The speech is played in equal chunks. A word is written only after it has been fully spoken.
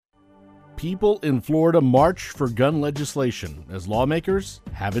People in Florida march for gun legislation as lawmakers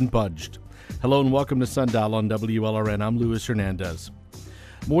haven't budged. Hello and welcome to Sundial on WLRN. I'm Luis Hernandez.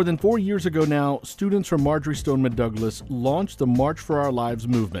 More than 4 years ago now, students from Marjory Stoneman Douglas launched the March for Our Lives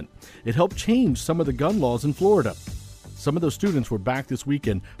movement. It helped change some of the gun laws in Florida. Some of those students were back this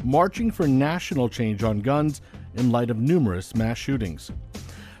weekend marching for national change on guns in light of numerous mass shootings.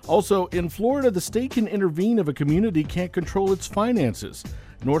 Also, in Florida, the state can intervene if a community can't control its finances.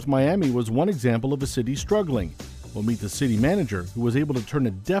 North Miami was one example of a city struggling. We'll meet the city manager who was able to turn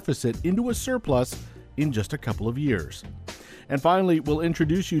a deficit into a surplus in just a couple of years. And finally, we'll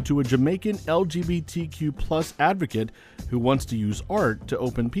introduce you to a Jamaican LGBTQ plus advocate who wants to use art to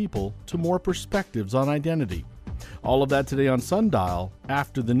open people to more perspectives on identity. All of that today on Sundial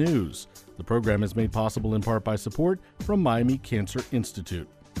after the news. The program is made possible in part by support from Miami Cancer Institute.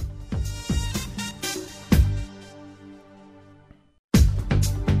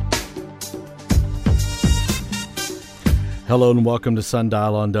 Hello and welcome to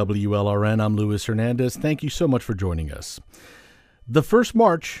Sundial on WLRN. I'm Luis Hernandez. Thank you so much for joining us. The first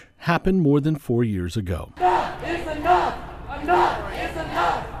march happened more than 4 years ago. Enough is enough! Enough is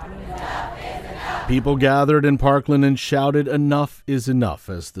enough! Enough is enough! People gathered in Parkland and shouted, "Enough is enough,"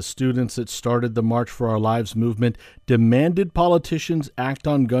 as the students that started the March for Our Lives movement demanded politicians act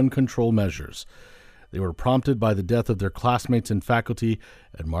on gun control measures. They were prompted by the death of their classmates and faculty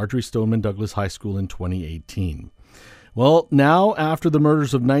at Marjory Stoneman Douglas High School in 2018. Well, now, after the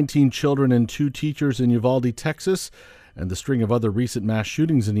murders of 19 children and 2 teachers in Uvalde, Texas, and the string of other recent mass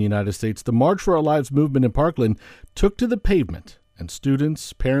shootings in the United States, the March for Our Lives movement in Parkland took to the pavement, and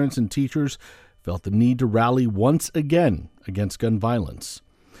students, parents, and teachers felt the need to rally once again against gun violence.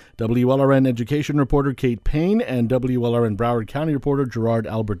 WLRN education reporter Kate Payne and WLRN Broward County reporter Gerard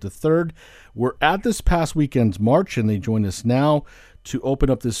Albert III were at this past weekend's march, and they join us now to open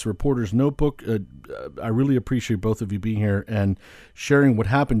up this reporter's notebook. I really appreciate both of you being here and sharing what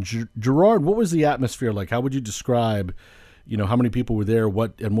happened. Gerard, what was the atmosphere like? How would you describe, how many people were there,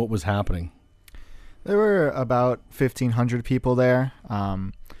 what was happening? There were about 1,500 people there.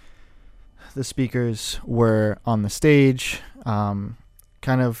 The speakers were on the stage, kind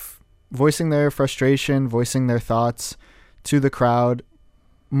of voicing their frustration, voicing their thoughts to the crowd.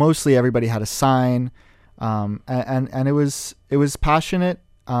 Mostly everybody had a sign. And it was passionate,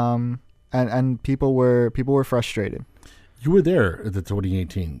 and people were frustrated. You were there in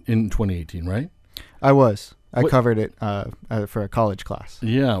 2018, right? I was. I covered it for a college class.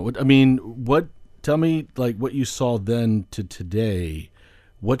 Yeah. Tell me what you saw then to today.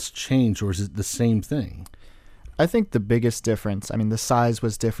 What's changed, or is it the same thing? I think the biggest difference, the size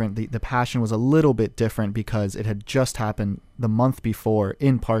was different. The passion was a little bit different because it had just happened the month before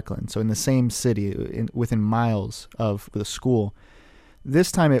in Parkland. So in the same city, within miles of the school.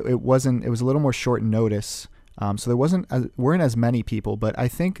 This time it was a little more short notice. So there weren't as many people, but I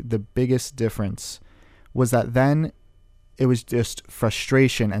think the biggest difference was that then it was just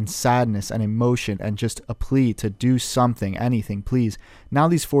frustration and sadness and emotion and just a plea to do something, anything, please. Now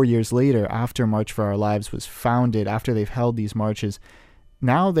these 4 years later, after March for Our Lives was founded, after they've held these marches,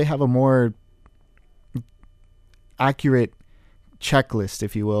 now they have a more accurate checklist,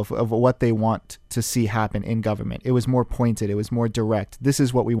 if you will, of what they want to see happen in government. It was more pointed. It was more direct. This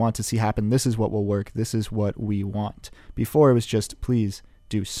is what we want to see happen. This is what will work. This is what we want. Before it was just, please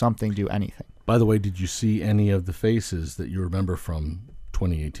do something, do anything. By the way, did you see any of the faces that you remember from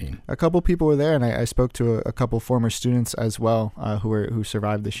 2018? A couple people were there, and I spoke to a couple former students as well who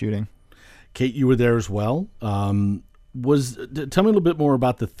survived the shooting. Kate, you were there as well. Tell me a little bit more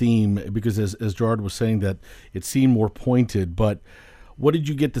about the theme, because as Gerard was saying, that it seemed more pointed, but what did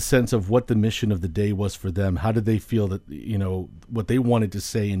you get the sense of what the mission of the day was for them? How did they feel that, what they wanted to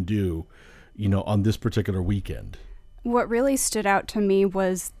say and do, on this particular weekend? What really stood out to me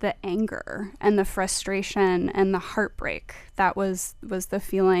was the anger and the frustration and the heartbreak. That was the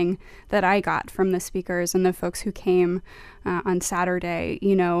feeling that I got from the speakers and the folks who came on Saturday.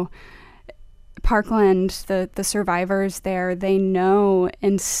 Parkland, the survivors there, they know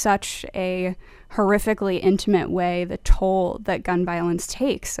in such a horrifically intimate way the toll that gun violence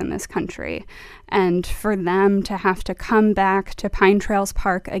takes in this country. And for them to have to come back to Pine Trails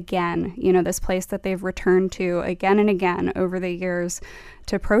Park again, this place that they've returned to again and again over the years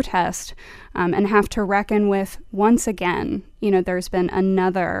to protest, and have to reckon with, once again, there's been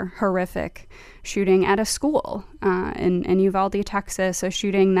another horrific shooting at a school in Uvalde, Texas, a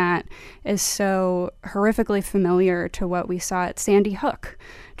shooting that is so horrifically familiar to what we saw at Sandy Hook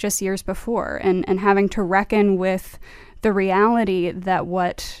just years before, and having to reckon with the reality that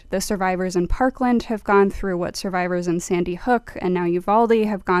what the survivors in Parkland have gone through, what survivors in Sandy Hook and now Uvalde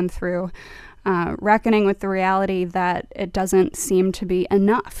have gone through, reckoning with the reality that it doesn't seem to be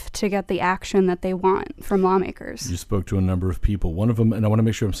enough to get the action that they want from lawmakers. You spoke to a number of people. One of them, and I want to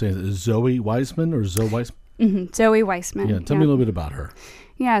make sure I'm saying it, is Zoe Weissman or Zoe Weissman? Mm-hmm. Zoe Weissman. Yeah, tell me a little bit about her.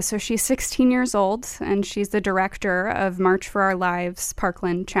 Yeah, so she's 16 years old, and she's the director of March for Our Lives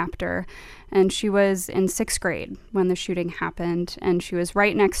Parkland chapter. And she was in 6th grade when the shooting happened, and she was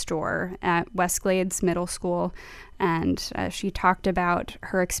right next door at Westglades Middle School. And she talked about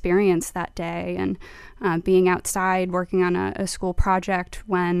her experience that day and being outside working on a school project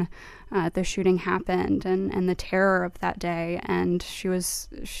when the shooting happened and the terror of that day. And she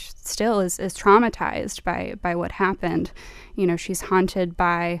still is traumatized by what happened. You know, she's haunted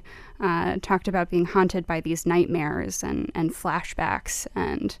by, talked about being haunted by these nightmares and flashbacks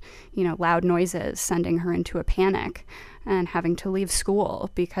and, you know, loud noises sending her into a panic and having to leave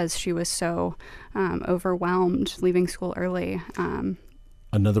school because she was so overwhelmed leaving school early.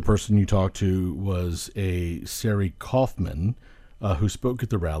 Another person you talked to was a Sari Kaufman, who spoke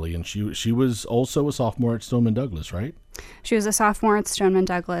at the rally, and she was also a sophomore at Stoneman Douglas, right? She was a sophomore at Stoneman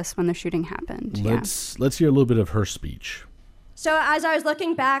Douglas when the shooting happened. Let's hear a little bit of her speech. So as I was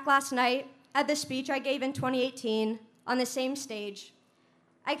looking back last night at the speech I gave in 2018 on the same stage,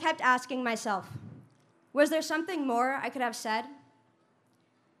 I kept asking myself, was there something more I could have said?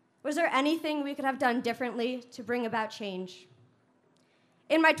 Was there anything we could have done differently to bring about change?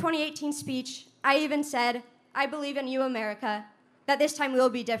 In my 2018 speech, I even said, I believe in you, America, that this time will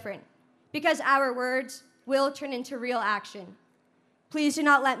be different, because our words will turn into real action. Please do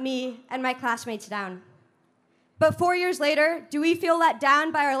not let me and my classmates down. But 4 years later, do we feel let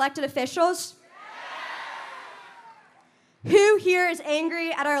down by our elected officials? Who here is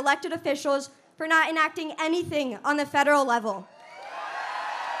angry at our elected officials for not enacting anything on the federal level?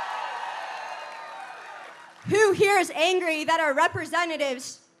 Who here is angry that our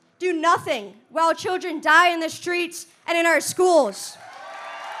representatives do nothing while children die in the streets and in our schools?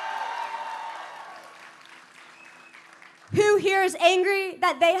 Who here is angry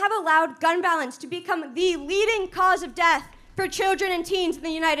that they have allowed gun violence to become the leading cause of death for children and teens in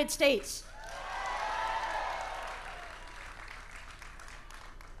the United States?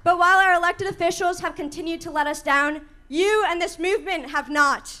 But while our elected officials have continued to let us down, you and this movement have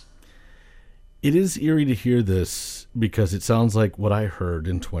not. It is eerie to hear this because it sounds like what I heard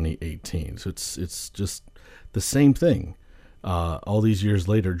in 2018. So it's just the same thing all these years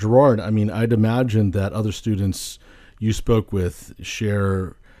later. Gerard, I mean, I'd imagine that other students you spoke with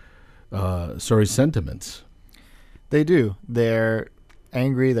share Sari's sentiments. They do. They're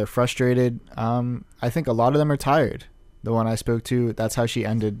angry. They're frustrated. I think a lot of them are tired. The one I spoke to, that's how she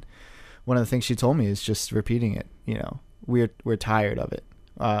ended. One of the things she told me is just repeating it. You know, we're tired of it.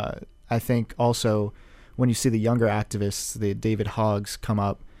 I think also when you see the younger activists, the David Hoggs come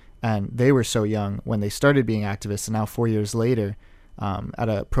up, and they were so young when they started being activists, and now 4 years later, at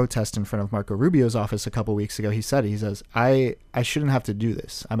a protest in front of Marco Rubio's office a couple weeks ago, he says, I shouldn't have to do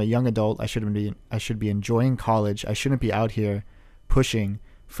this. I'm a young adult. I should be enjoying college. I shouldn't be out here pushing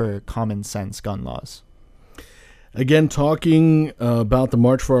for common sense gun laws. Again, talking about the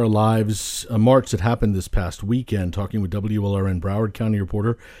March for Our Lives, a march that happened this past weekend, talking with WLRN Broward County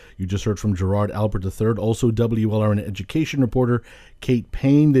reporter. You just heard from Gerard Albert III, also WLRN education reporter Kate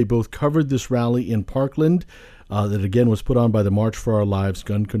Payne. They both covered this rally in Parkland that, again, was put on by the March for Our Lives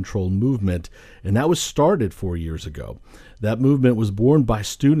gun control movement, and that was started 4 years ago. That movement was born by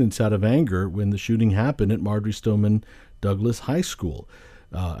students out of anger when the shooting happened at Marjory Stoneman Douglas High School.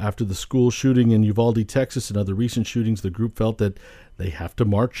 After the school shooting in Uvalde, Texas, and other recent shootings, the group felt that they have to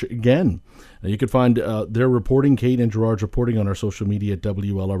march again. Now, you can find their reporting, Kate and Gerard's reporting, on our social media at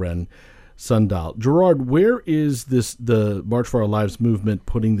WLRN Sundial. Gerard, where is the March for Our Lives movement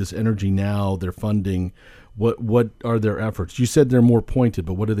putting this energy now, their funding? What are their efforts? You said they're more pointed,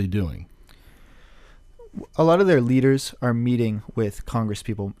 but what are they doing? A lot of their leaders are meeting with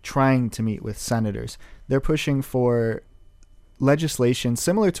congresspeople, trying to meet with senators. They're pushing for legislation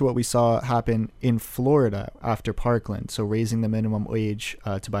similar to what we saw happen in Florida after Parkland, so raising the minimum wage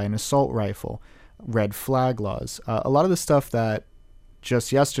to buy an assault rifle, red flag laws, a lot of the stuff that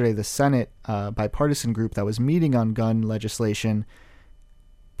just yesterday the Senate bipartisan group that was meeting on gun legislation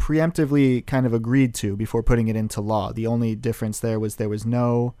preemptively kind of agreed to before putting it into law. The only difference there was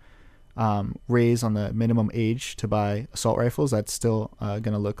no raise on the minimum age to buy assault rifles. That's still going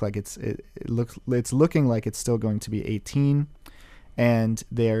to look like it's looking like it's still going to be 18. And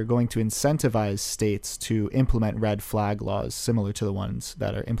they're going to incentivize states to implement red flag laws similar to the ones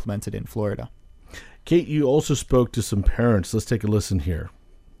that are implemented in Florida. Kate, you also spoke to some parents. Let's take a listen here.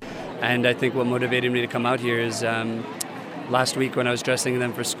 And I think what motivated me to come out here is last week when I was dressing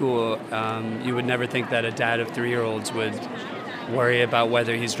them for school, you would never think that a dad of 3-year-olds would worry about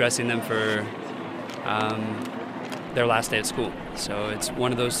whether he's dressing them for their last day at school. So it's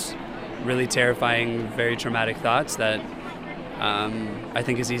one of those really terrifying, very traumatic thoughts that I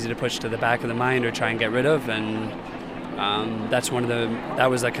think is easy to push to the back of the mind or try and get rid of. And that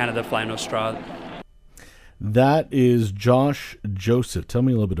was like kind of the final straw. That is Josh Joseph. Tell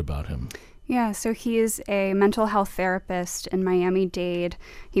me a little bit about him. Yeah, so he is a mental health therapist in Miami-Dade.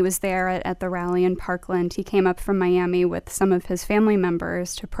 He was there at the rally in Parkland. He came up from Miami with some of his family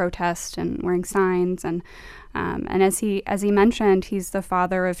members to protest and wearing signs. And as he mentioned, he's the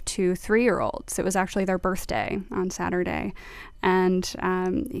father of 2 3-year-olds. It was actually their birthday on Saturday. And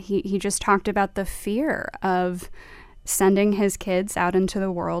he just talked about the fear of sending his kids out into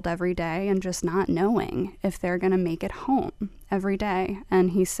the world every day and just not knowing if they're going to make it home every day.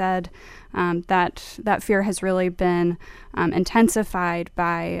 And he said that fear has really been intensified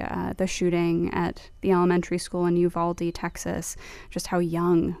by the shooting at the elementary school in Uvalde, Texas, just how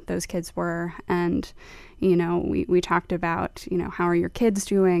young those kids were. And, you know, we talked about, you know, how are your kids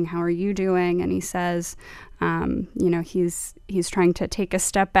doing? How are you doing? And he says, you know, he's trying to take a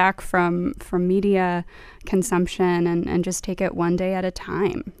step back from media consumption and just take it one day at a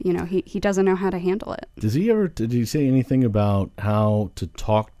time. You know, he doesn't know how to handle it. Did he say anything about how to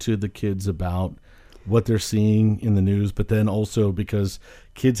talk to the kids about what they're seeing in the news, but then also because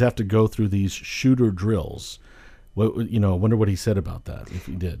kids have to go through these shooter drills? What, you know, I wonder what he said about that, if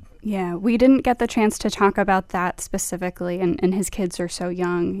he did. Yeah, we didn't get the chance to talk about that specifically, and his kids are so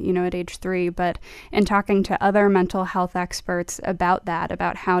young, you know, at age 3, but in talking to other mental health experts about that,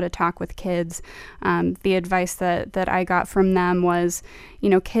 about how to talk with kids, the advice that I got from them was, you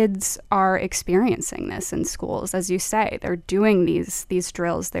know, kids are experiencing this in schools. As you say, they're doing these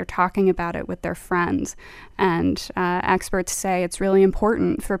drills, they're talking about it with their friends, and experts say it's really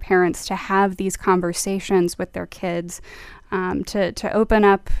important for parents to have these conversations with their kids, to open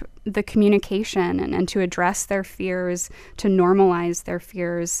up the communication and to address their fears, to normalize their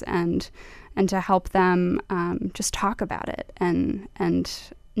fears, and to help them just talk about it and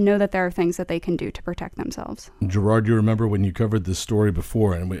know that there are things that they can do to protect themselves. Gerard, you remember when you covered this story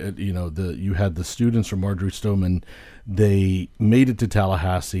before, and you know, you had the students from Marjory Stoneman. They made it to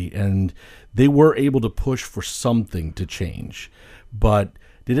Tallahassee, and they were able to push for something to change. But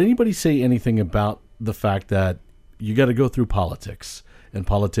did anybody say anything about the fact that you got to go through politics and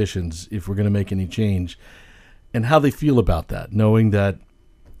politicians if we're going to make any change, and how they feel about that, knowing that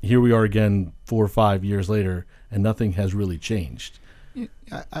here we are again 4 or 5 years later and nothing has really changed?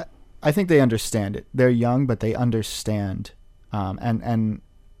 I think they understand it. They're young, but they understand. And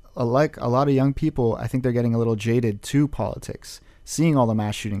like a lot of young people, I think they're getting a little jaded to politics, seeing all the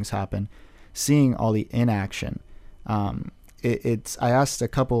mass shootings happen, seeing all the inaction. I asked a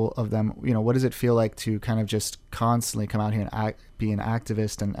couple of them, you know, what does it feel like to kind of just constantly come out here and be an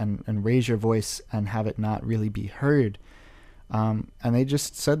activist and raise your voice and have it not really be heard? And they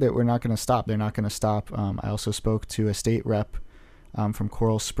just said that we're not going to stop. They're not going to stop. I also spoke to a state rep from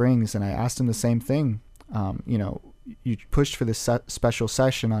Coral Springs, and I asked him the same thing. You know, you pushed for this special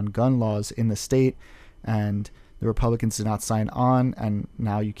session on gun laws in the state, and the Republicans did not sign on, and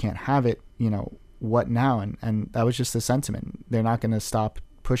now you can't have it. You know, what now? And that was just the sentiment. They're not going to stop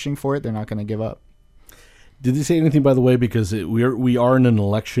pushing for it. They're not going to give up. Did they say anything, by the way, because we are in an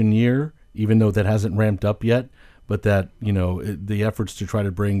election year, even though that hasn't ramped up yet, but that, you know, the efforts to try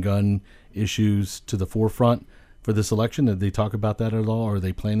to bring gun issues to the forefront for this election, did they talk about that at all? Or are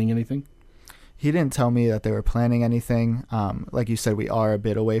they planning anything? He didn't tell me that they were planning anything. Like you said, we are a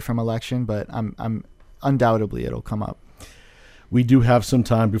bit away from election, but I'm undoubtedly it'll come up. We do have some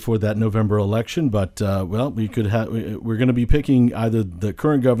time before that November election, but we're going to be picking either the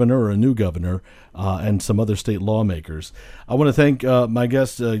current governor or a new governor and some other state lawmakers. I want to thank my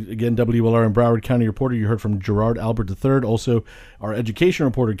guest, again, WLRN Broward County reporter. You heard from Gerard Albert III, also our education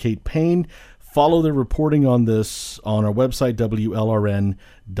reporter, Kate Payne. Follow the reporting on this on our website, WLRN.org.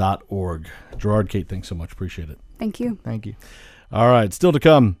 Gerard, Kate, thanks so much. Appreciate it. Thank you. Thank you. All right, still to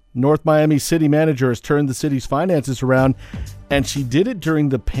come. North Miami city manager has turned the city's finances around, and she did it during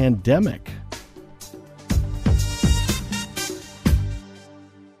the pandemic.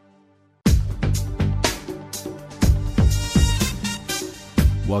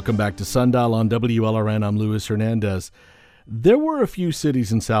 Welcome back to Sundial on WLRN. I'm Luis Hernandez. There were a few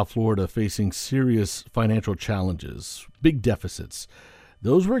cities in South Florida facing serious financial challenges, big deficits.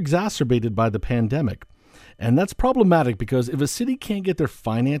 Those were exacerbated by the pandemic. And that's problematic because if a city can't get their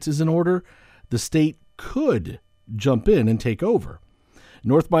finances in order, the state could jump in and take over.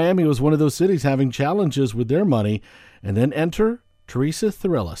 North Miami was one of those cities having challenges with their money, and then enter Teresa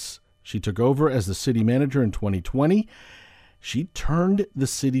Therilis. She took over as the city manager in 2020. She turned the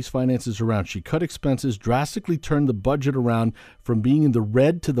city's finances around. She cut expenses, drastically turned the budget around from being in the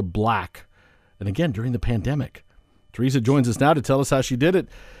red to the black. And again, during the pandemic. Teresa joins us now to tell us how she did it.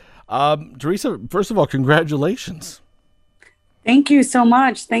 Teresa, first of all, congratulations. Thank you so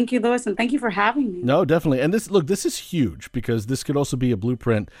much. Thank you, Louis, and thank you for having me. No, definitely. And this is huge because this could also be a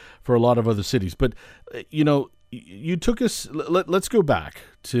blueprint for a lot of other cities. But, you took us, let's go back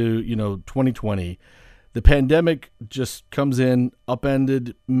to, 2020. The pandemic just comes in,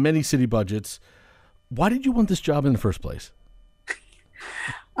 upended many city budgets. Why did you want this job in the first place?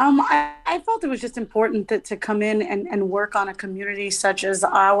 I felt it was just important to come in and work on a community such as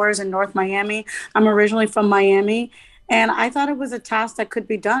ours in North Miami. I'm originally from Miami, and I thought it was a task that could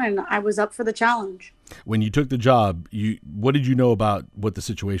be done, and I was up for the challenge. When you took the job, what did you know about what the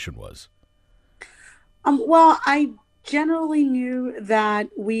situation was? Well, I generally knew that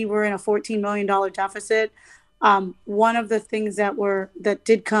we were in a $14 million deficit. One of the things that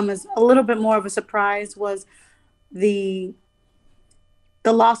did come as a little bit more of a surprise was the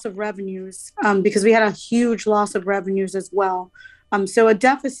loss of revenues, because we had a huge loss of revenues as well. So a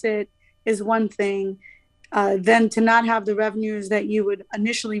deficit is one thing. Then to not have the revenues that you would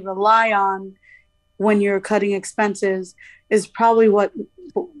initially rely on when you're cutting expenses is probably what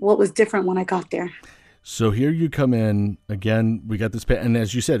was different when I got there. So here you come in again. We got this, and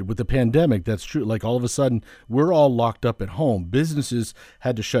as you said, with the pandemic, that's true. Like all of a sudden, we're all locked up at home. Businesses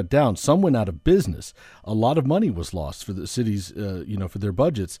had to shut down. Some went out of business. A lot of money was lost for the cities, for their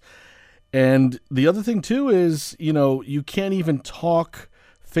budgets. And the other thing too is, you can't even talk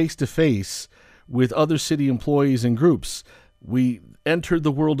face to face with other city employees and groups. We entered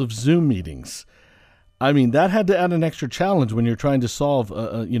the world of Zoom meetings. I mean, that had to add an extra challenge when you're trying to solve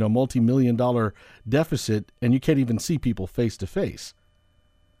a multi-million-dollar deficit and you can't even see people face to face.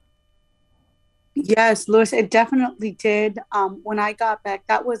 Yes, Louis, it definitely did. When I got back,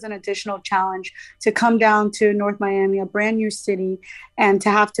 that was an additional challenge to come down to North Miami, a brand new city, and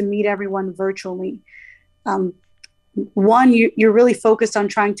to have to meet everyone virtually. One, you're really focused on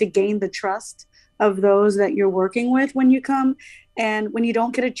trying to gain the trust of those that you're working with when you come. And when you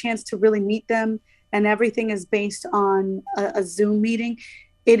don't get a chance to really meet them, and everything is based on a Zoom meeting,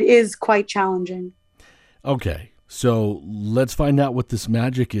 it is quite challenging. Okay, so let's find out what this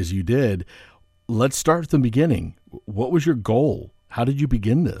magic is you did. Let's start at the beginning. What was your goal? How did you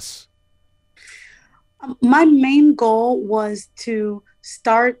begin this? My main goal was to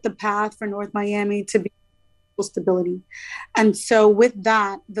start the path for North Miami to be stability. And so with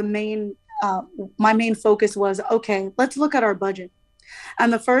that, my main focus was, okay, let's look at our budget.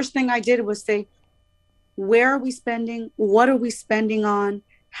 And the first thing I did was say, where are we spending? What are we spending on?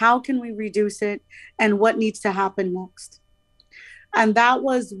 How can we reduce it? And what needs to happen next? And that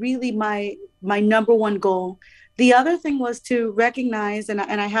was really my number one goal. The other thing was to recognize, and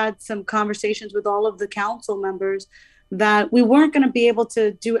I had some conversations with all of the council members, that we weren't going to be able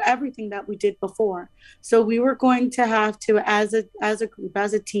to do everything that we did before. So we were going to have to, as a group,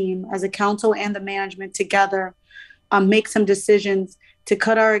 as a team, as a council and the management together, make some decisions to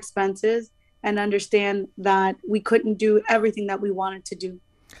cut our expenses and understand that we couldn't do everything that we wanted to do.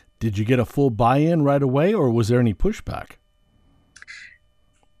 Did you get a full buy-in right away, or was there any pushback?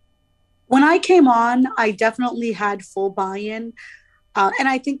 When I came on, I definitely had full buy-in. And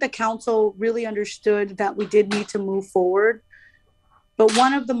I think the council really understood that we did need to move forward. But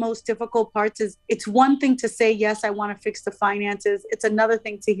one of the most difficult parts is, it's one thing to say, yes, I want to fix the finances. It's another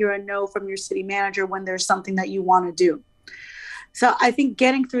thing to hear a no from your city manager when there's something that you want to do. So I think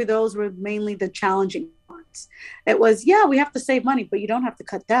getting through those were mainly the challenging parts. It was, yeah, we have to save money, but you don't have to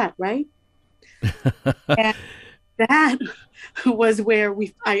cut that, right? And that was where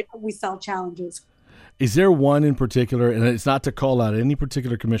we saw challenges. Is there one in particular, and it's not to call out any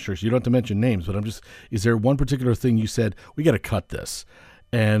particular commissioners, you don't have to mention names, but is there one particular thing you said, we got to cut this,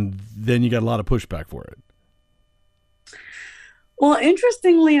 and then you got a lot of pushback for it? Well,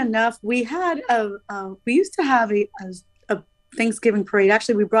 interestingly enough, we used to have a Thanksgiving parade.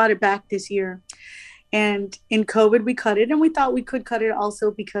 Actually, we brought it back this year. And in COVID, we cut it, and we thought we could cut it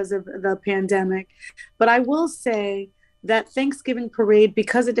also because of the pandemic. But I will say that Thanksgiving parade,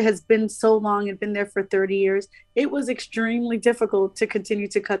 because it has been so long and been there for 30 years, it was extremely difficult to continue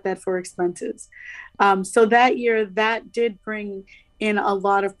to cut that for expenses. So that year, that did bring in a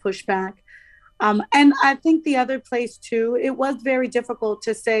lot of pushback. And I think the other place too, it was very difficult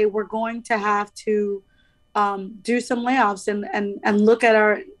to say we're going to have to do some layoffs and look at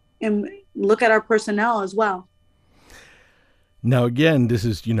our look at our personnel as well. Now, again, this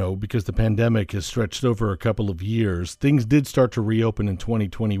is, because the pandemic has stretched over a couple of years. Things did start to reopen in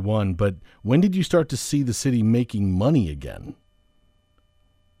 2021, but when did you start to see the city making money again?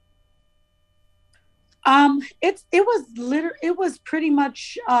 It was pretty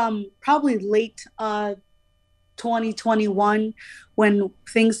much probably late 2021 when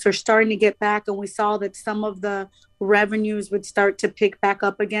things are starting to get back, and we saw that some of the revenues would start to pick back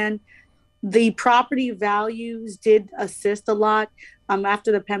up again. The property values did assist a lot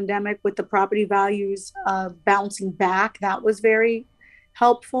after the pandemic, with the property values bouncing back. That was very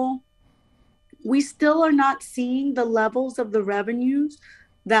helpful. We still are not seeing the levels of the revenues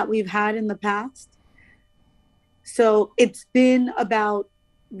that we've had in the past. So it's been about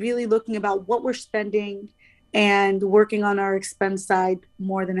really looking about what we're spending and working on our expense side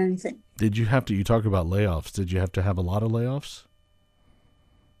more than anything. You talk about layoffs. Did you have to have a lot of layoffs?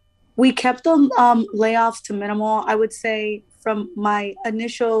 We kept the layoffs to minimal. I would say from my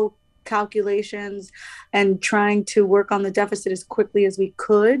initial calculations and trying to work on the deficit as quickly as we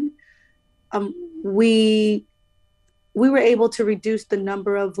could, we were able to reduce the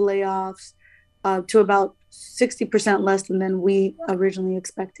number of layoffs to about 60% less than we originally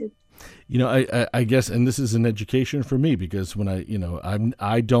expected. I guess, and this is an education for me, because when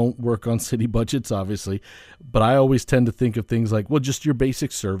I don't work on city budgets, obviously, but I always tend to think of things like, well, just your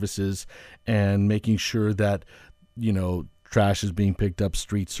basic services and making sure that, trash is being picked up,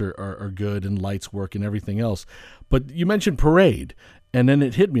 streets are good, and lights work and everything else. But you mentioned parade, and then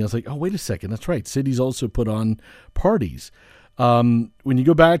it hit me. I was like, oh, wait a second. That's right. Cities also put on parties. When you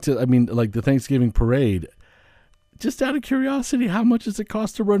go back to, like the Thanksgiving parade, just out of curiosity, how much does it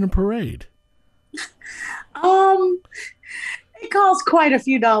cost to run a parade? It costs quite a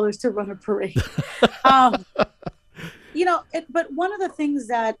few dollars to run a parade. But one of the things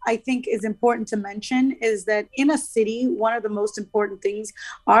that I think is important to mention is that in a city, one of the most important things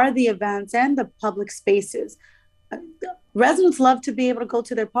are the events and the public spaces. Residents love to be able to go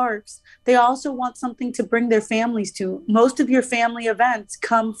to their parks. They also want something to bring their families to. Most of your family events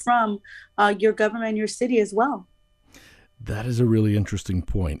come from your government, your city as well. That is a really interesting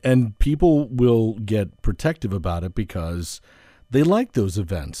point. And people will get protective about it because they like those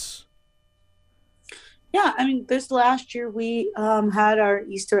events. Yeah, this last year we had our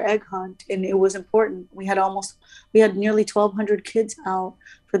Easter egg hunt, and it was important. We had nearly 1,200 kids out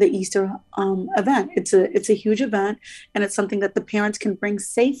for the Easter event. It's a huge event, and it's something that the parents can bring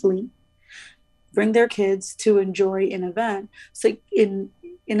safely, bring their kids to enjoy an event. So in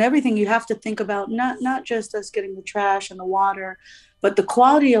everything, you have to think about not just us getting the trash and the water, but the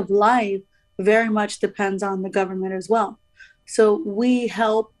quality of life very much depends on the government as well. So we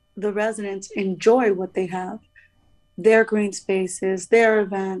help the residents enjoy what they have, their green spaces, their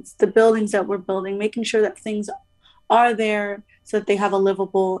events, the buildings that we're building, making sure that things are there so that they have a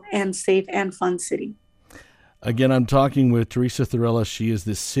livable and safe and fun city. Again, I'm talking with Teresa Thurella. She is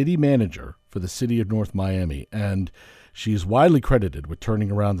the city manager for the city of North Miami, and she is widely credited with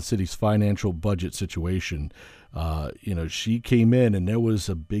turning around the city's financial budget situation. She came in and there was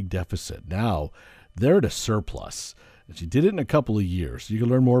a big deficit. Now they're at a surplus. And she did it in a couple of years. You can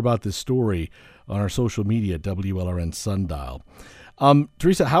learn more about this story on our social media at WLRN Sundial.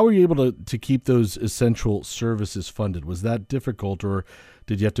 Teresa, how were you able to keep those essential services funded? Was that difficult, or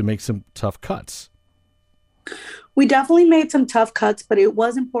did you have to make some tough cuts? We definitely made some tough cuts, but it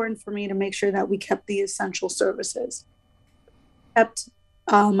was important for me to make sure that we kept the essential services.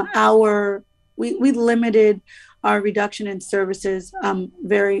 We limited our reduction in services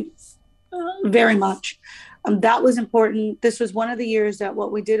very, very much. That was important. This was one of the years that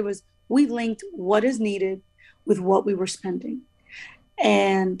what we did was we linked what is needed with what we were spending,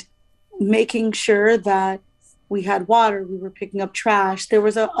 and making sure that we had water, we were picking up trash. There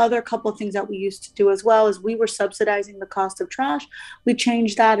was other couple of things that we used to do as well, as we were subsidizing the cost of trash. We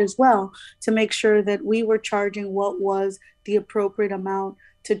changed that as well to make sure that we were charging what was the appropriate amount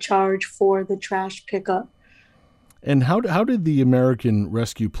to charge for the trash pickup. And how did the American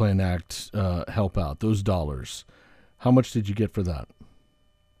Rescue Plan Act help out, those dollars? How much did you get for that?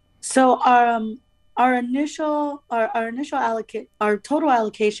 So our total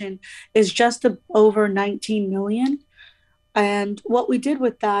allocation is just over 19 million. And what we did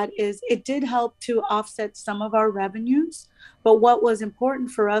with that is it did help to offset some of our revenues. But what was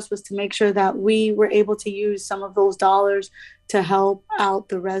important for us was to make sure that we were able to use some of those dollars to help out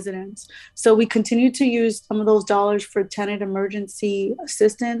the residents. So we continued to use some of those dollars for tenant emergency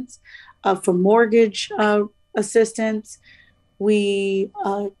assistance, for mortgage assistance. We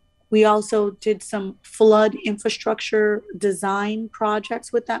We also did some flood infrastructure design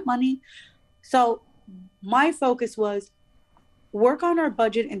projects with that money. So my focus was work on our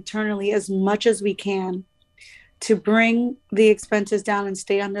budget internally as much as we can to bring the expenses down and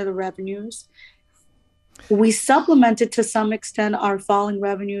stay under the revenues. We supplemented to some extent our falling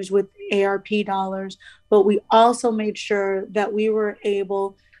revenues with ARP dollars, but we also made sure that we were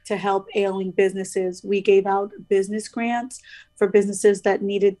able to help ailing businesses. We gave out business grants for businesses that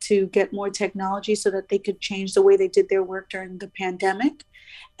needed to get more technology so that they could change the way they did their work during the pandemic.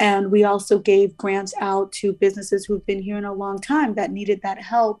 And we also gave grants out to businesses who've been here in a long time that needed that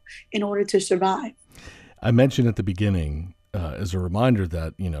help in order to survive. I mentioned at the beginning, as a reminder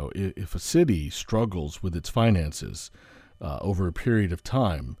that, if a city struggles with its finances over a period of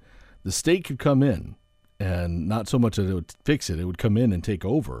time, the state could come in, and not so much that it would fix it, it would come in and take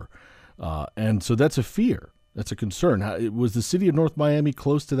over. And so that's a fear. That's a concern. Was the city of North Miami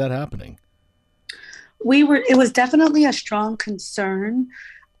close to that happening? It was definitely a strong concern.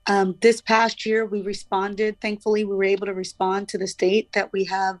 This past year, we responded. Thankfully, we were able to respond to the state that we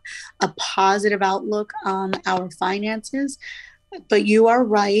have a positive outlook on our finances. But you are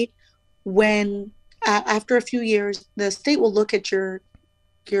right. When after a few years, the state will look at your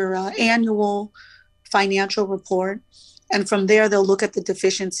annual financial report, and from there, they'll look at the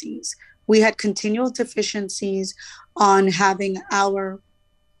deficiencies. We had continual deficiencies on having our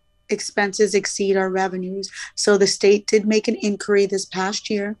expenses exceed our revenues. So the state did make an inquiry this past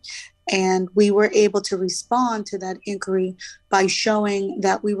year, and we were able to respond to that inquiry by showing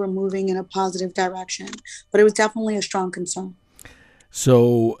that we were moving in a positive direction. But it was definitely a strong concern.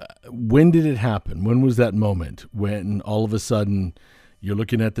 So when did it happen? When was that moment when all of a sudden you're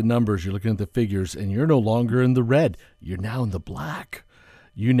looking at the numbers, you're looking at the figures, and you're no longer in the red, you're now in the black?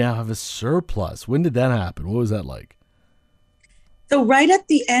 You now have a surplus. When did that happen? What was that like? So right at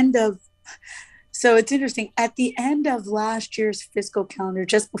the end of, so it's interesting, at the end of last year's fiscal calendar,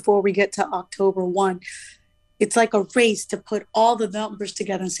 just before we get to October 1, it's like a race to put all the numbers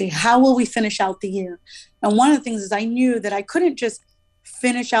together and say, how will we finish out the year? And one of the things is I knew that I couldn't just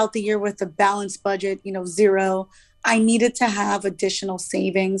finish out the year with a balanced budget, zero. I needed to have additional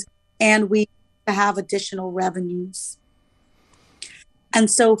savings, and we to have additional revenues.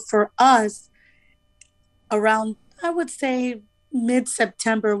 And so for us, around, I would say,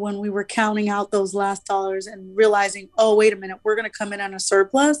 mid-September, when we were counting out those last dollars and realizing, oh, wait a minute, we're going to come in on a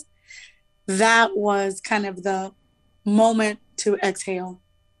surplus, that was kind of the moment to exhale.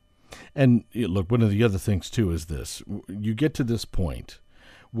 And look, one of the other things, too, is this. You get to this point,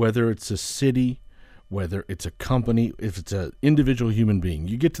 whether it's a city, whether it's a company, if it's an individual human being,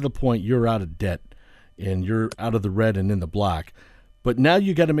 you get to the point you're out of debt and you're out of the red and in the black. But now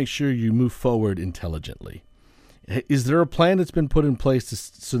you got to make sure you move forward intelligently. Is there a plan that's been put in place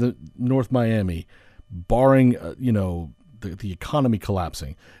so that North Miami, barring the economy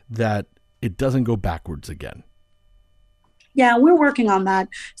collapsing, that it doesn't go backwards again? Yeah, we're working on that.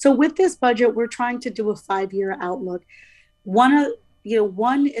 So with this budget, we're trying to do a 5-year outlook. One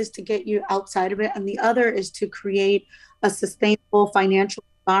is to get you outside of it, and the other is to create a sustainable financial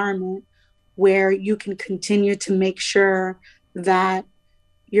environment where you can continue to make sure that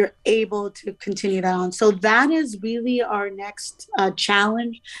you're able to continue that on. So that is really our next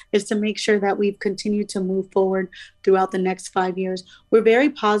challenge, is to make sure that we've continued to move forward throughout the next 5 years. We're very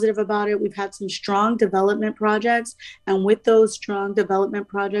positive about it. We've had some strong development projects, and with those strong development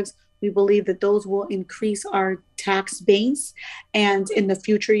projects, we believe that those will increase our tax base, and in the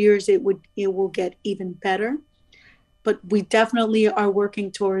future years, it will get even better. But we definitely are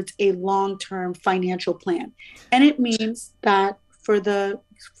working towards a long-term financial plan. And it means that for the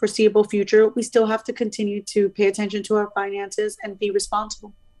foreseeable future, we still have to continue to pay attention to our finances and be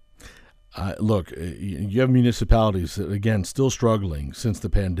responsible. Look, you have municipalities that, again, still struggling since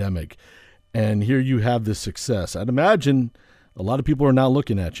the pandemic, and here you have this success. I'd imagine a lot of people are now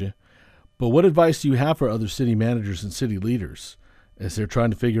looking at you, but what advice do you have for other city managers and city leaders as they're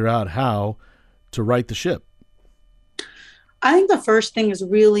trying to figure out how to right the ship? I think the first thing is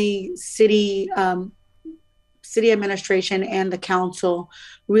really city administration and the council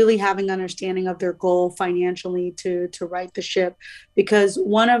really having understanding of their goal financially to right the ship. Because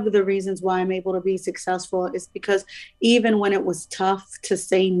one of the reasons why I'm able to be successful is because even when it was tough to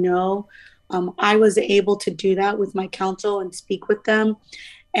say no, I was able to do that with my council and speak with them.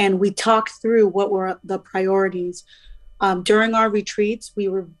 And we talked through what were the priorities. During our retreats, we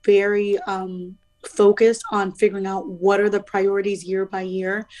were very focused on figuring out what are the priorities year by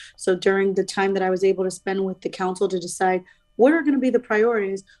year. So during the time that I was able to spend with the council to decide what are going to be the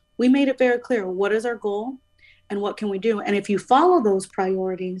priorities, we made it very clear what is our goal and what can we do. And if you follow those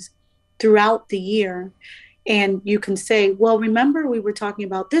priorities, throughout the year. And you can say, well, remember, we were talking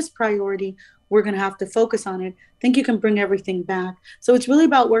about this priority. We're going to have to focus on it. I think you can bring everything back. So it's really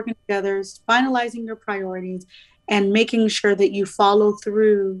about working together, finalizing your priorities, and making sure that you follow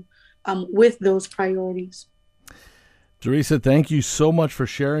through with those priorities. Teresa, thank you so much for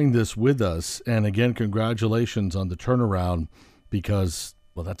sharing this with us. And again, congratulations on the turnaround, because,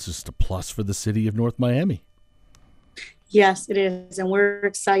 well, that's just a plus for the city of North Miami. Yes, it is. And we're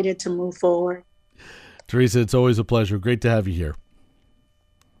excited to move forward. Teresa, it's always a pleasure. Great to have you here.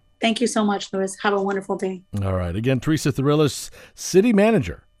 Thank you so much, Louis. Have a wonderful day. All right. Again, Teresa Therilis, city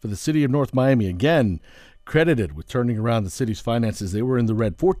manager for the city of North Miami. Again, credited with turning around the city's finances. They were in the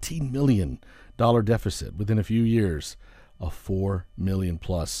red, $14 million deficit within a few years, a $4 million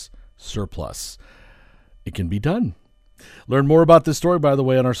plus surplus. It can be done. Learn more about this story, by the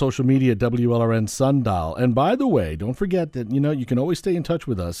way, on our social media at WLRN Sundial. And by the way, don't forget that, you can always stay in touch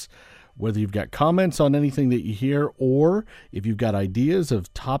with us, whether you've got comments on anything that you hear, or if you've got ideas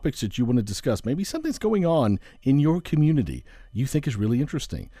of topics that you want to discuss. Maybe something's going on in your community you think is really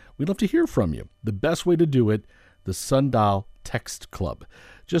interesting. We'd love to hear from you. The best way to do it, the Sundial Text Club.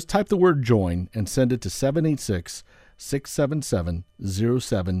 Just type the word join and send it to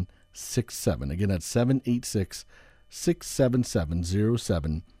 786-677-0767. Again, that's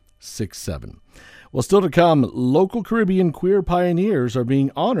 786-677-0767. Well, still to come, local Caribbean queer pioneers are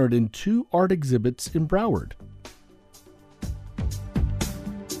being honored in 2 art exhibits in Broward.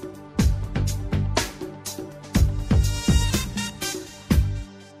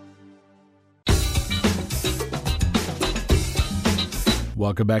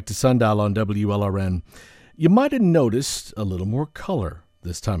 Welcome back to Sundial on WLRN. You might have noticed a little more color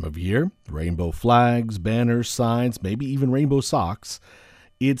this time of year. Rainbow flags, banners, signs, maybe even rainbow socks.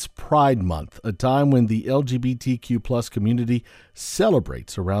 It's Pride Month, a time when the LGBTQ plus community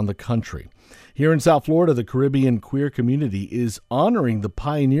celebrates around the country. Here in South Florida, the Caribbean queer community is honoring the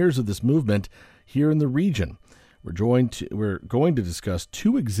pioneers of this movement here in the region. We're going to discuss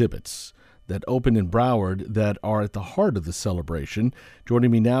 2 exhibits that opened in Broward that are at the heart of the celebration.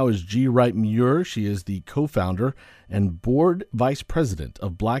 Joining me now is G. Wright Muir. She is the co-founder and board vice president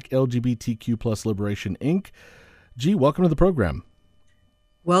of Black LGBTQ plus Liberation, Inc. G, welcome to the program.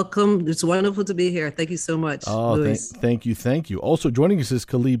 Welcome. It's wonderful to be here. Thank you so much, Louis. Thank you. Also joining us is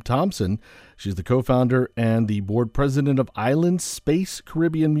Khalib Thompson. She's the co-founder and the board president of Island Space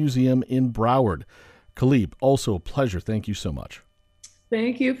Caribbean Museum in Broward. Khalib, also a pleasure. Thank you so much.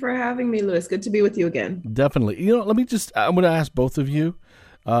 Thank you for having me, Louis. Good to be with you again. Definitely. I'm going to ask both of you,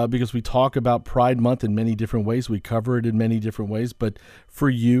 because we talk about Pride Month in many different ways. We cover it in many different ways. But for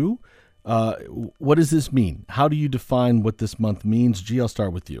you, what does this mean? How do you define what this month means? G, I'll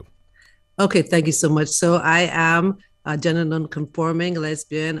start with you. Okay, thank you so much. So I am a gender non-conforming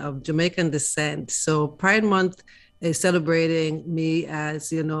lesbian of Jamaican descent. So Pride Month is celebrating me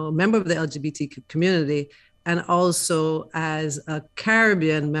as, a member of the LGBTQ community, and also as a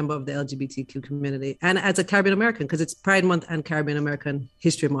Caribbean member of the LGBTQ community, and as a Caribbean American, because it's Pride Month and Caribbean American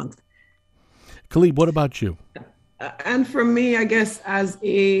History Month. Khalib, what about you? And for me, I guess as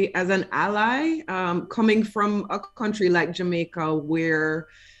an ally, coming from a country like Jamaica where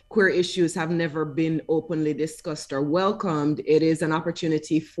queer issues have never been openly discussed or welcomed, it is an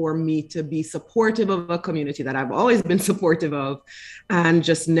opportunity for me to be supportive of a community that I've always been supportive of, and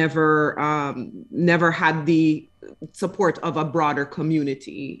just never had the support of a broader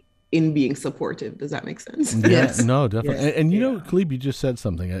community in being supportive. Does that make sense? Yes. No, definitely. Yes. And Khalib, you just said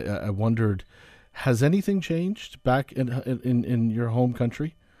something. I wondered, has anything changed back in your home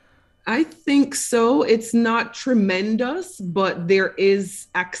country? I think so. It's not tremendous, but there is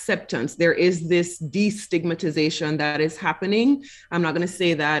acceptance. There is this destigmatization that is happening. I'm not going to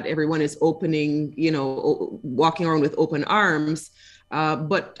say that everyone is walking around with open arms,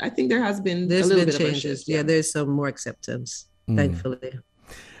 but I think there's been a little bit changes. Of a shift. Yeah, there's some more acceptance, thankfully.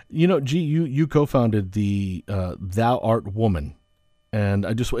 G, you co-founded the Thou Art Woman. And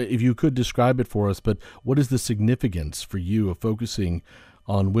if you could describe it for us, but what is the significance for you of focusing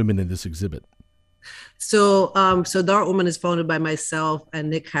on women in this exhibit? So Thou Art Woman is founded by myself and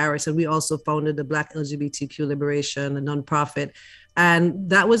Nick Harris, and we also founded the Black LGBTQ Liberation, a nonprofit. And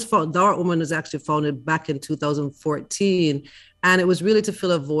that was Thou Art Woman was actually founded back in 2014. And it was really to fill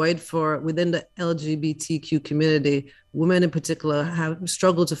a void within the LGBTQ community. Women in particular have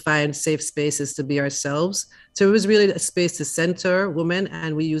struggled to find safe spaces to be ourselves. So it was really a space to center women,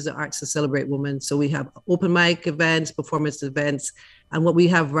 and we use the arts to celebrate women. So we have open mic events, performance events. And what we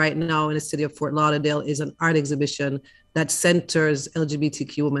have right now in the city of Fort Lauderdale is an art exhibition that centers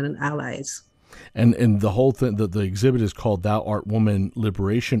LGBTQ women and allies. And the whole thing, the exhibit is called Thou Art Woman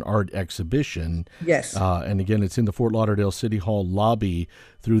Liberation Art Exhibition. Yes. And again, it's in the Fort Lauderdale City Hall lobby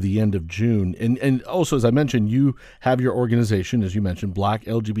through the end of June. And also, as I mentioned, you have your organization, as you mentioned, Black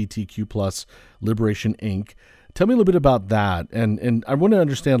LGBTQ Plus Liberation, Inc. Tell me a little bit about that. And I want to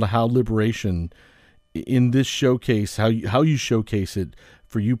understand how Liberation in this showcase, how you showcase it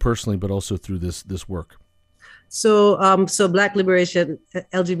for you personally, but also through this work. So Black Liberation,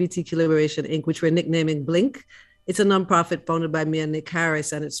 LGBTQ Liberation, Inc., which we're nicknaming Blink, it's a nonprofit founded by me and Nick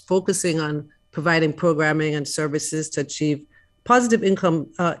Harris, and it's focusing on providing programming and services to achieve positive income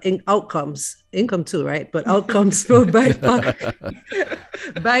too, right? But outcomes for BIPOC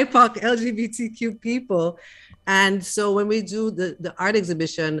LGBTQ people. And so when we do the art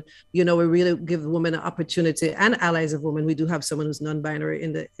exhibition, we really give women an opportunity, and allies of women. We do have someone who's non-binary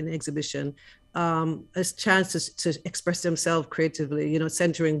in the exhibition, a chance to express themselves creatively,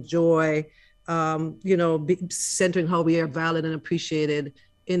 centering joy, centering how we are valued and appreciated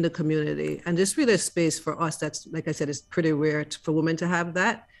in the community. And just really a space for us that's, like I said, is pretty rare for women to have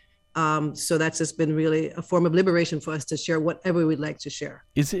that. So that's just been really a form of liberation for us to share whatever we'd like to share.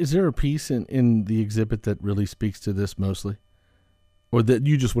 Is there a piece in the exhibit that really speaks to this mostly, or that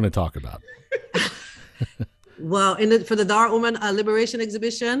you just want to talk about? Well, for the Thou Art Woman Liberation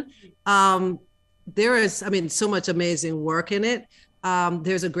exhibition, there is, so much amazing work in it.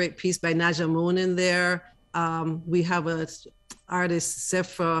 There's a great piece by Naja Moon in there. We have a artist,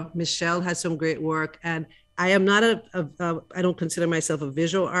 Sephra Michelle, has some great work. And I am not I don't consider myself a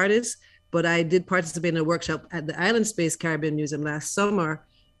visual artist, but I did participate in a workshop at the Island Space Caribbean Museum last summer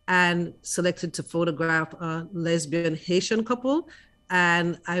and selected to photograph a lesbian Haitian couple.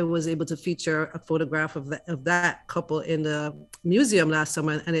 And I was able to feature a photograph of that couple in the museum last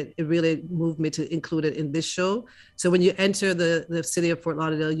summer. And it really moved me to include it in this show. So when you enter the city of Fort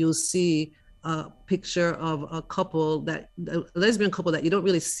Lauderdale, you'll see a picture of a lesbian couple that you don't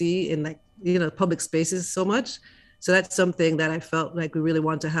really see in public spaces so much. So that's something that I felt like we really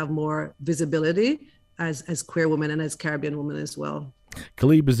want to have more visibility as queer women and as Caribbean women as well.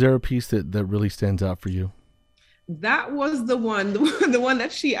 Khalib, is there a piece that really stands out for you? That was the one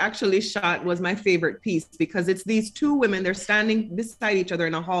that she actually shot was my favorite piece, because it's these two women, they're standing beside each other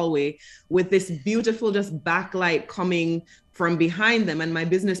in a hallway with this beautiful just backlight coming from behind them. And my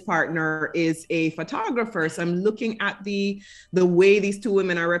business partner is a photographer. So I'm looking at the way these two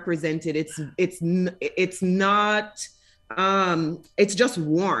women are represented. It's not, it's just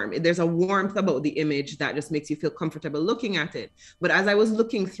warm. There's a warmth about the image that just makes you feel comfortable looking at it. But as I was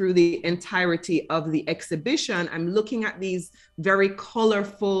looking through the entirety of the exhibition, I'm looking at these very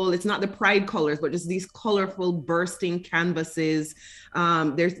colorful, it's not the pride colors, but just these colorful bursting canvases.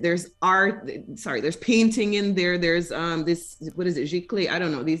 There's art, there's painting in there. There's this, what is it, giclée? I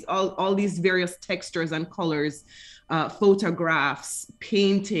don't know, these all these various textures and colors. Photographs,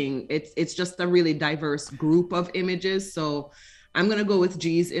 painting. It's just a really diverse group of images. So I'm gonna go with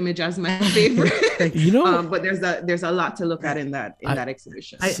G's image as my favorite. But there's a lot to look at in that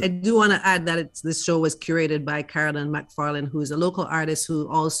exhibition. I do want to add that this show was curated by Carolyn McFarlane, who is a local artist who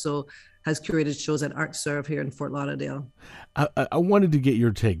also has curated shows at Art Serve here in Fort Lauderdale. I wanted to get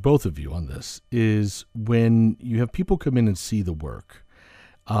your take, both of you, on this. Is when you have people come in and see the work,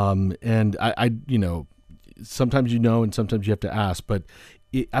 and I sometimes and sometimes you have to ask, but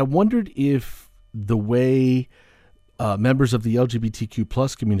I wondered if the way members of the LGBTQ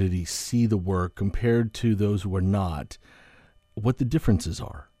plus community see the work compared to those who are not, what the differences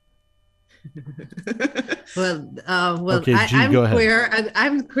are. Okay, G, I'm queer, and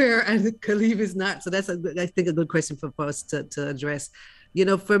I'm queer, and Khalib is not. So that's I think a good question for us to address.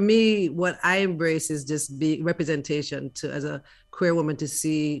 For me, what I embrace is just be representation as a queer woman, to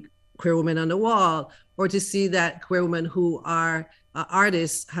see queer women on the wall, or to see that queer women who are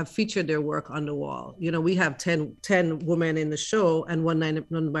artists have featured their work on the wall. We have 10 women in the show and one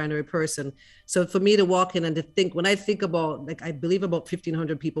non-binary person. So for me to walk in and to think, when I think about, I believe about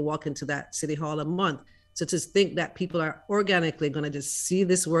 1,500 people walk into that city hall a month. So to think that people are organically going to just see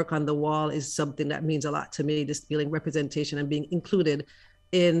this work on the wall is something that means a lot to me, just feeling representation and being included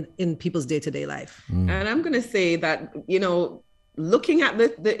in people's day-to-day life. And I'm going to say that, looking at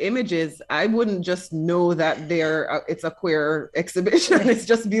the images, I wouldn't just know that it's a queer exhibition. It's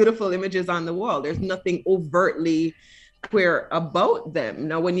just beautiful images on the wall. There's nothing overtly queer about them.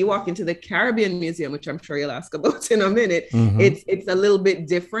 Now, when you walk into the Caribbean Museum, which I'm sure you'll ask about in a minute, it's a little bit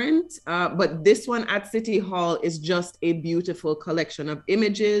different. But this one at City Hall is just a beautiful collection of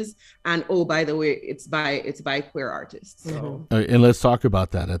images. And by the way, it's by queer artists. So. And let's talk about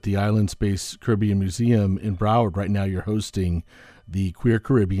that. At the Island Space Caribbean Museum in Broward right now, you're hosting the Queer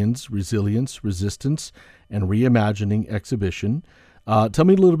Caribbeans, Resilience, Resistance, and Reimagining exhibition. Tell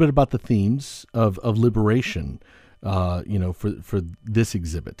me a little bit about the themes of liberation, for this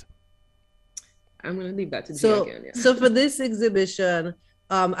exhibit. I'm going to leave that to Gia again. Yeah. So for this exhibition,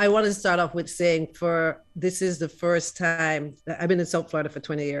 I want to start off with saying this is the first time I've been in South Florida for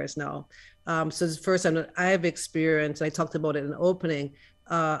 20 years now. So it's the first time that I've experienced, I talked about it in the opening,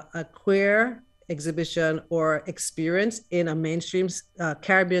 a queer exhibition or experience in a mainstream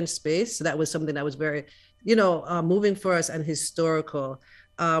Caribbean space. So that was something that was very, moving for us and historical.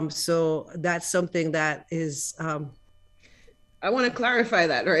 So that's something that is... I want to clarify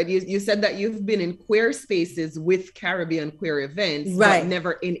that, right? You said that you've been in queer spaces with Caribbean queer events, right, but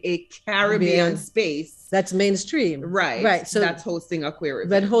never in a Caribbean space. That's mainstream. Right. So that's hosting a queer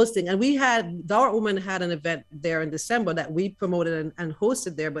event. And we had, Our Woman had an event there in December that we promoted and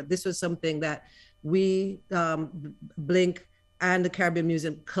hosted there, but this was something that we, Blink and the Caribbean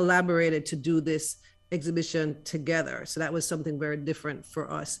Museum collaborated to do this exhibition together. So that was something very different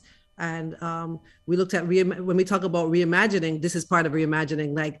for us. And we looked at, when we talk about reimagining, this is part of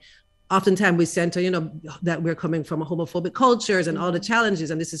reimagining. Like oftentimes we center, that we're coming from a homophobic cultures and all the challenges.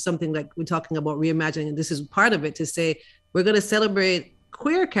 And this is something like we're talking about reimagining. And this is part of it, to say, we're going to celebrate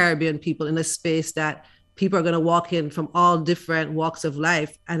queer Caribbean people in a space that people are going to walk in from all different walks of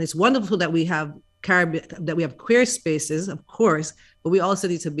life. And it's wonderful that we have queer spaces, of course, but we also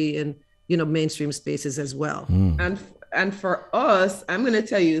need to be in, mainstream spaces as well. And for us, I'm going to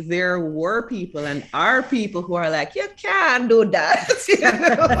tell you, there were people and are people who are like, you can't do that. That's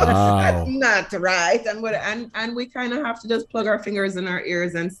not right. And we kind of have to just plug our fingers in our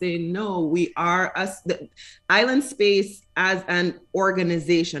ears and say, no, we are the Island Space as an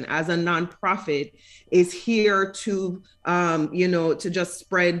organization, as a nonprofit, is here to, to just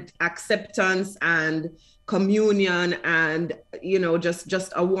spread acceptance and communion and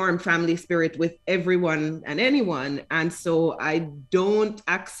just a warm family spirit with everyone and anyone. And so I don't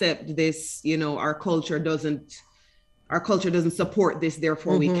accept this, our culture doesn't support this,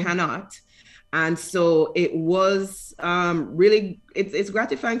 therefore we cannot. And so it was really, it's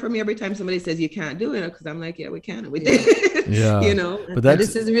gratifying for me every time somebody says you can't do it, because I'm like, yeah, we can, and we did. Yeah. But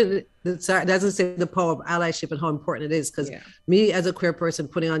this is really, that doesn't say the power of allyship and how important it is, because me as a queer person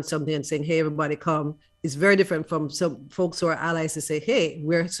putting on something and saying, hey, everybody come, is very different from some folks who are allies to say, hey,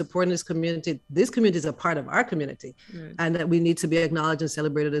 we're supporting this community. This community is a part of our community, and that we need to be acknowledged and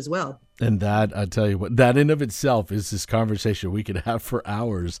celebrated as well. And that, I tell you what, that in of itself is this conversation we could have for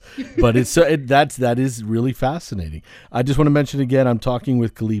hours, but that is really fascinating. I just want to mention again, I'm talking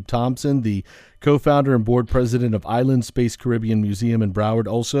with Caleb Thompson, the co-founder and board president of Island Space Caribbean Museum in Broward.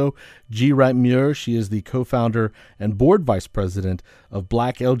 Also, G. Wright Muir, she is the co-founder and board vice president of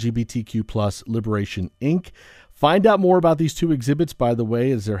Black LGBTQ+ Liberation, Inc. Find out more about these two exhibits, by the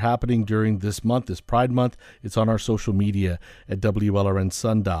way, as they're happening during this month, this Pride Month. It's on our social media at WLRN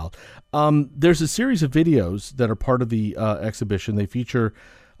Sundial. There's a series of videos that are part of the exhibition. They feature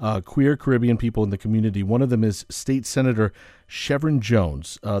queer Caribbean people in the community. One of them is State Senator Shevrin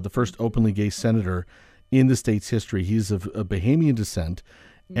Jones, the first openly gay senator in the state's history. He's of Bahamian descent,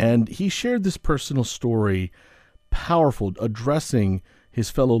 and he shared this personal story, powerful, addressing his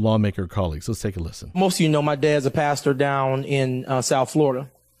fellow lawmaker colleagues. Let's take a listen. Most of you know my dad's a pastor down in South Florida.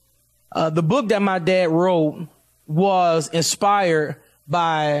 The book that my dad wrote was inspired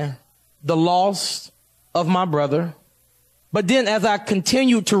by the loss of my brother. But then as I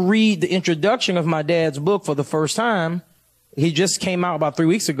continued to read the introduction of my dad's book for the first time, he just came out about 3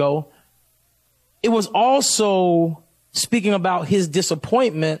 weeks ago, it was also speaking about his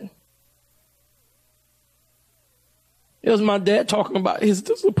disappointment. It was my dad talking about his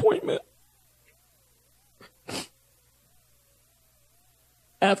disappointment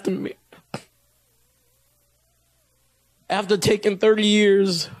after taking 30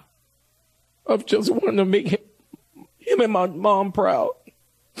 years of just wanting to make him and my mom proud,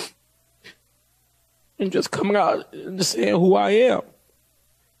 and just coming out and saying who I am.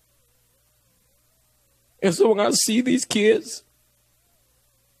 And so when I see these kids,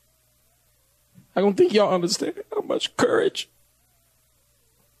 I don't think y'all understand how much courage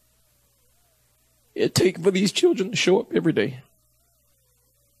it takes for these children to show up every day.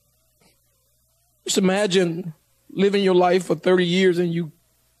 Just imagine living your life for 30 years and you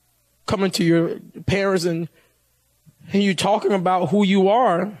coming to your parents and you're talking about who you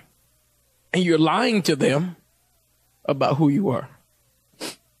are and you're lying to them about who you are.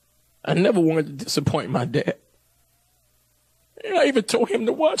 I never wanted to disappoint my dad. And I even told him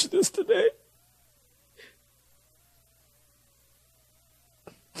to watch this today.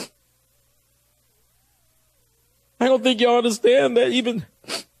 I don't think y'all understand that even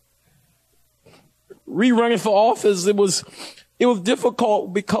rerunning for office, it was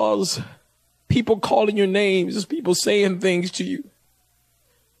difficult because people calling your names, people saying things to you.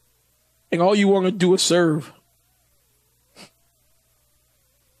 And all you want to do is serve.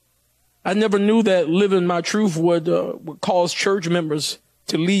 I never knew that living my truth would cause church members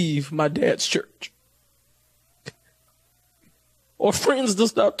to leave my dad's church. Or friends to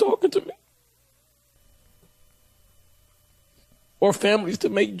stop talking to me. Or families to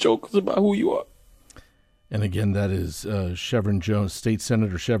make jokes about who you are. And again, that is Shevrin Jones, State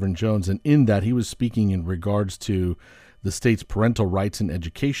Senator Shevrin Jones. And in that, he was speaking in regards to the state's parental rights and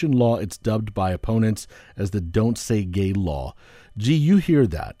education law. It's dubbed by opponents as the Don't Say Gay law. Gee, you hear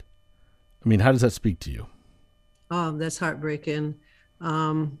that. I mean, how does that speak to you? That's heartbreaking.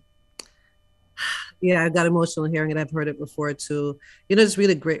 Yeah, I got emotional hearing it. I've heard it before too. It's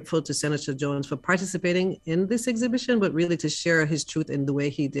really grateful to Senator Jones for participating in this exhibition, but really to share his truth in the way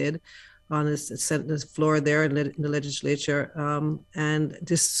he did on the floor there in the legislature. And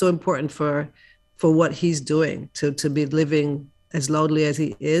just so important for what he's doing to be living as loudly as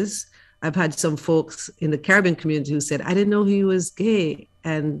he is. I've had some folks in the Caribbean community who said, I didn't know he was gay.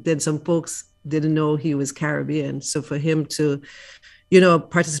 And then some folks didn't know he was Caribbean. So for him to,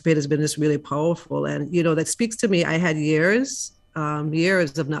 participate has been just really powerful. And, that speaks to me. I had years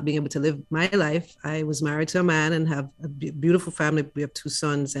of not being able to live my life. I was married to a man and have a beautiful family. We have 2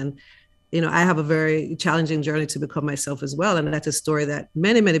 sons. And, I have a very challenging journey to become myself as well. And that's a story that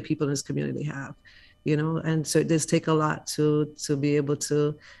many, many people in this community have, and so it does take a lot to be able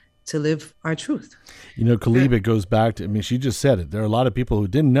to live our truth. Khalib, it goes back to, she just said it. There are a lot of people who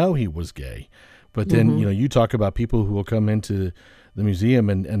didn't know he was gay. But then, you talk about people who will come into the museum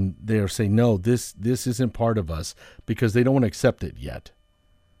and they are saying, no, this isn't part of us because they don't want to accept it yet.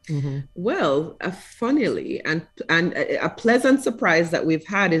 Mm-hmm. Well, funnily, and a pleasant surprise that we've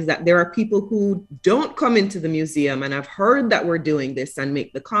had is that there are people who don't come into the museum and have heard that we're doing this and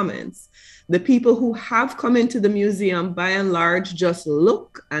make the comments. The people who have come into the museum, by and large, just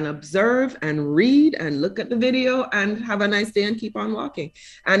look and observe and read and look at the video and have a nice day and keep on walking.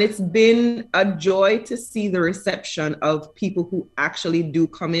 And it's been a joy to see the reception of people who actually do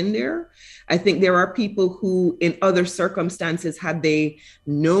come in there. I think there are people who, in other circumstances, had they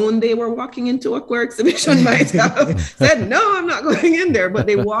known they were walking into a queer exhibition, might have said, no, I'm not going in there. But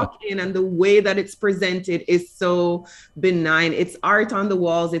they walk in, and the way that it's presented is so benign. It's art on the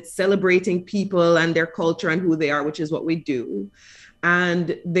walls. It's celebrating people and their culture and who they are, which is what we do.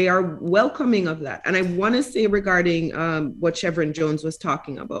 And they are welcoming of that. And I want to say regarding what Shevrin Jones was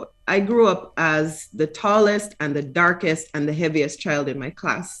talking about, I grew up as the tallest and the darkest and the heaviest child in my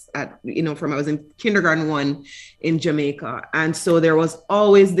class from I was in kindergarten 1 in Jamaica. And so there was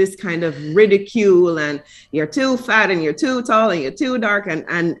always this kind of ridicule and you're too fat and you're too tall and you're too dark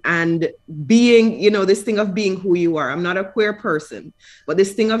and being, this thing of being who you are. I'm not a queer person, but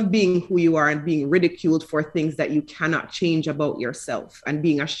this thing of being who you are and being ridiculed for things that you cannot change about yourself and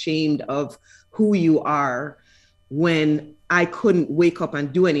being ashamed of who you are when I couldn't wake up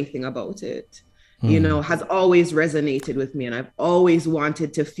and do anything about it, has always resonated with me. And I've always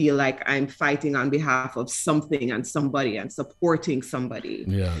wanted to feel like I'm fighting on behalf of something and somebody and supporting somebody.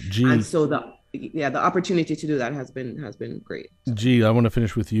 Yeah. And so the opportunity to do that has been great. Gee, I want to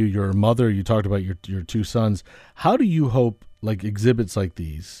finish with you. Your mother, you talked about your 2 sons. How do you hope exhibits like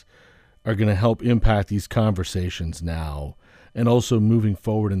these are going to help impact these conversations now and also moving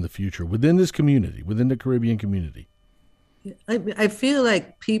forward in the future within this community, within the Caribbean community? I feel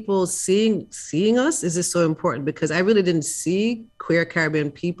like people seeing us is just so important because I really didn't see queer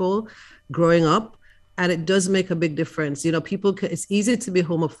Caribbean people growing up, and it does make a big difference. It's easy to be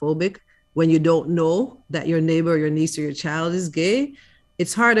homophobic when you don't know that your neighbor, your niece, or your child is gay.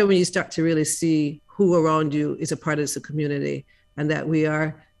 It's harder when you start to really see who around you is a part of the community, and that we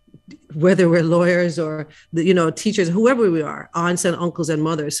are, whether we're lawyers or teachers, whoever we are, aunts and uncles and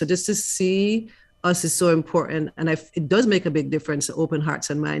mothers. So just to see us is so important. And it does make a big difference to open hearts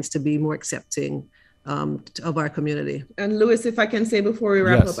and minds to be more accepting of our community. And Louis, if I can say before we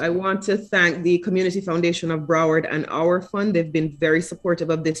wrap Yes. up, I want to thank the Community Foundation of Broward and our fund. They've been very supportive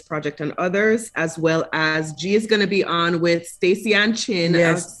of this project and others, as well as G is going to be on with Stacey Ann Chin,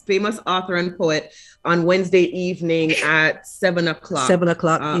 Yes. a famous author and poet, on Wednesday evening at 7:00.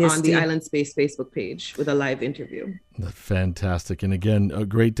 7:00 on EST. the Island Space Facebook page with a live interview. That's fantastic. And again,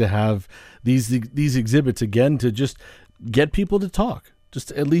 great to have these exhibits again to just get people to talk.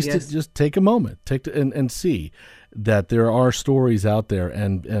 Just at least Yes. to just take a moment, and see that there are stories out there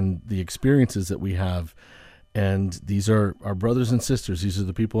and the experiences that we have. And these are our brothers and sisters. These are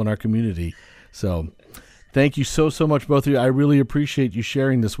the people in our community. So Thank you so much, both of you. I really appreciate you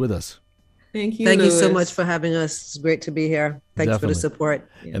sharing this with us. Thank you. Thank Louis. you so much for having us. It's great to be here. Thanks for the support.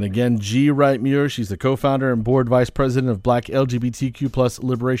 Yeah. And again, G. Wright Muir, she's the co-founder and board vice president of Black LGBTQ+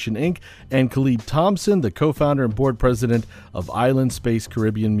 Liberation, Inc., and Khalid Thompson, the co-founder and board president of Island Space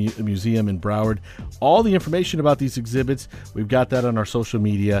Caribbean Museum in Broward. All the information about these exhibits, we've got that on our social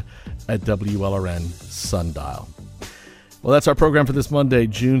media at WLRN Sundial. Well, that's our program for this Monday,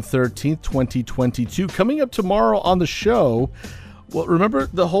 June 13th, 2022. Coming up tomorrow on the show, well, remember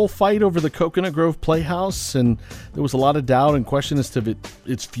the whole fight over the Coconut Grove Playhouse, and there was a lot of doubt and question as to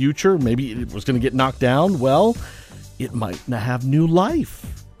its future. Maybe it was going to get knocked down. Well, it might have new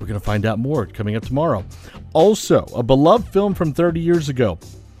life. We're going to find out more coming up tomorrow. Also, a beloved film from 30 years ago.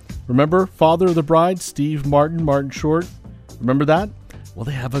 Remember Father of the Bride, Steve Martin Short? Remember that? Well,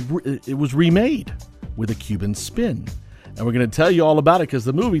 it was remade with a Cuban spin. And we're going to tell you all about it because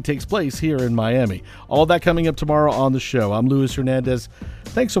the movie takes place here in Miami. All that coming up tomorrow on the show. I'm Luis Hernandez.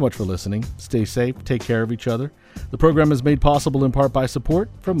 Thanks so much for listening. Stay safe. Take care of each other. The program is made possible in part by support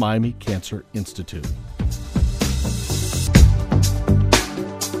from Miami Cancer Institute.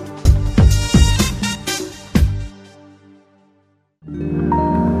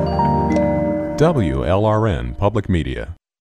 WLRN Public Media.